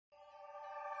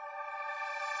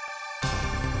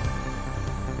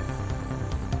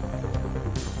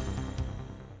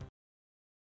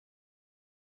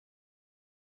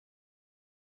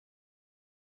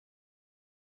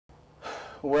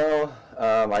Well,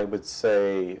 I would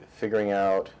say figuring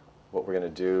out what we're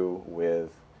going to do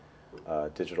with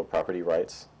digital property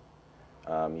rights.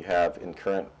 You have in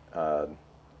current,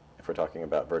 if we're talking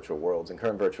about virtual worlds, in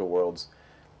current virtual worlds,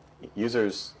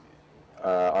 users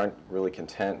aren't really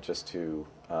content just to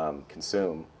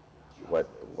consume what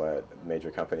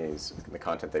major companies, the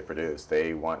content they produce.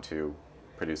 They want to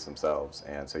produce themselves,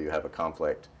 and so you have a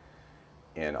conflict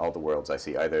in all the worlds I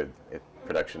see. Either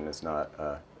production is not,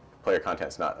 player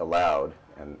content is not allowed,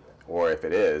 or if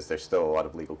it is, there's still a lot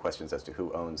of legal questions as to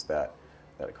who owns that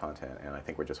content, and I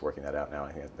think we're just working that out now.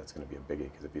 I think that's going to be a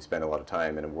biggie, because if you spend a lot of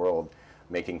time in a world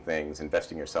making things,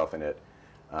 investing yourself in it,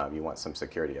 you want some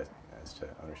security as to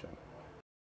ownership.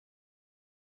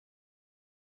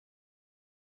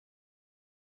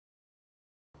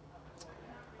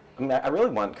 I mean, I really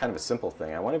want kind of a simple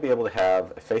thing. I want to be able to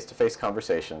have a face-to-face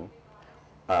conversation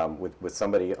with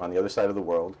somebody on the other side of the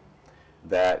world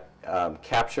that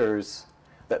captures,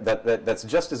 that's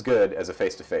just as good as a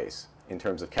face-to-face in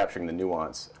terms of capturing the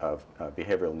nuance of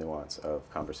behavioral nuance of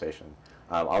conversation.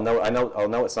 I'll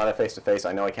know it's not a face-to-face.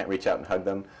 I know I can't reach out and hug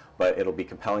them, but it'll be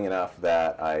compelling enough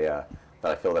that I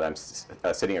feel that I'm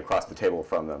sitting across the table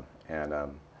from them and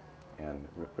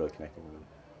really connecting with them.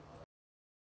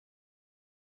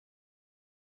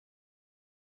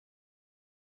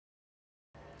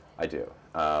 I do.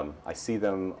 I see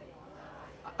them.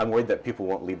 I'm worried that people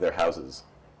won't leave their houses.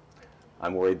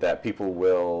 I'm worried that people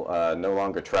will no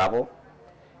longer travel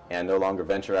and no longer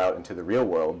venture out into the real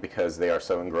world because they are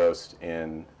so engrossed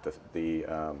in the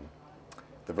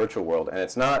virtual world. And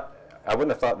it's not, I wouldn't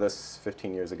have thought this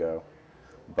 15 years ago,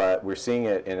 but we're seeing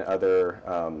it in other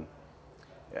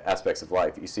aspects of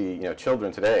life. You see,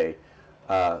 children today,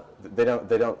 they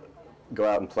don't go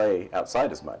out and play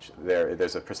outside as much.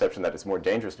 There's a perception that it's more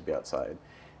dangerous to be outside.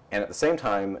 And at the same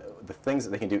time, the things that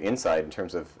they can do inside in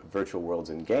terms of virtual worlds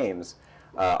and games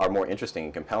are more interesting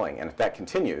and compelling. And if that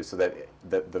continues, so that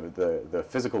the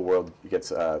physical world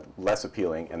gets less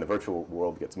appealing and the virtual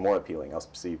world gets more appealing, I'll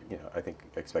see, I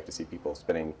expect to see people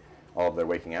spending all of their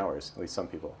waking hours, at least some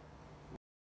people.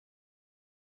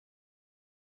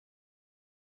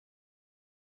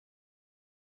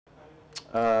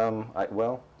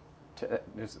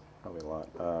 There's probably a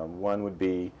lot. One would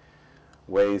be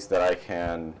ways that I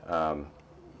can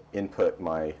input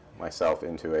myself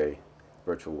into a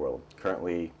virtual world.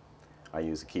 Currently, I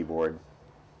use a keyboard,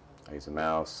 I use a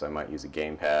mouse, I might use a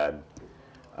gamepad.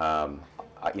 I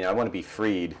want to be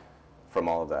freed from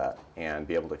all of that and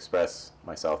be able to express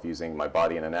myself using my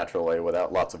body in a natural way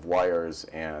without lots of wires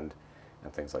and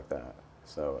things like that.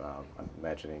 So I'm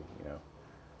imagining,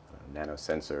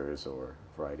 nanosensors or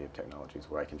a variety of technologies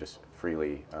where I can just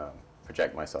freely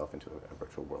project myself into a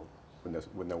virtual world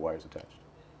with no wires attached.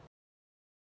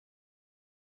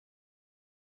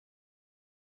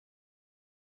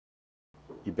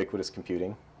 Ubiquitous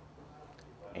computing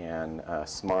and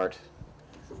smart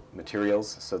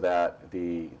materials, so that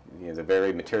the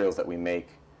very materials that we make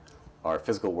our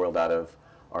physical world out of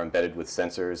are embedded with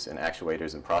sensors and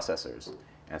actuators and processors,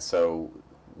 and so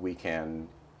we can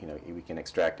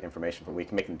extract information from. We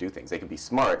can make them do things. They can be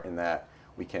smart in that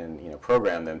we can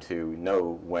program them to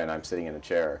know when I'm sitting in a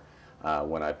chair,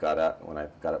 when I've got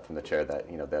up from the chair, that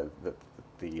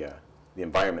the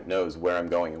environment knows where I'm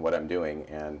going and what I'm doing,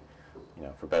 and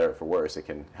for better or for worse, it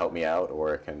can help me out,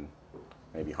 or it can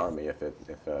maybe harm me if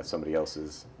somebody else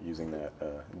is using that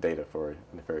data for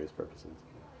nefarious purposes.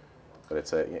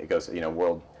 But it goes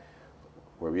world.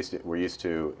 We're used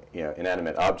to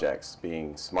inanimate objects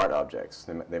being smart objects.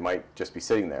 They might just be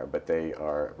sitting there, but they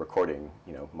are recording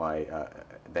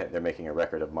they're making a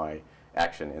record of my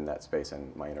action in that space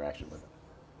and my interaction with it.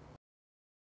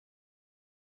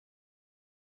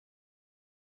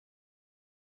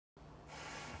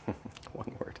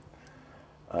 One word.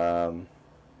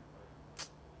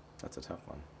 That's a tough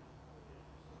one.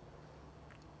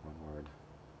 One word.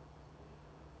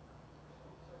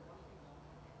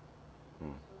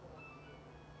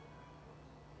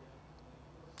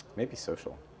 Maybe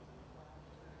social.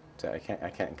 I can't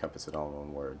encompass it all in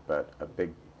one word, but a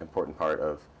big important part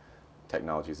of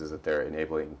technologies is that they're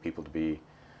enabling people to be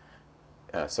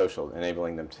social,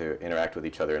 enabling them to interact with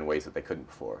each other in ways that they couldn't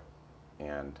before.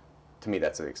 And to me,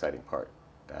 that's the exciting part.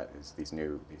 That is these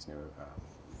new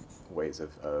ways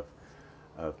of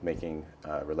making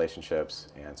relationships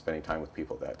and spending time with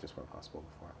people that just weren't possible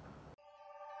before.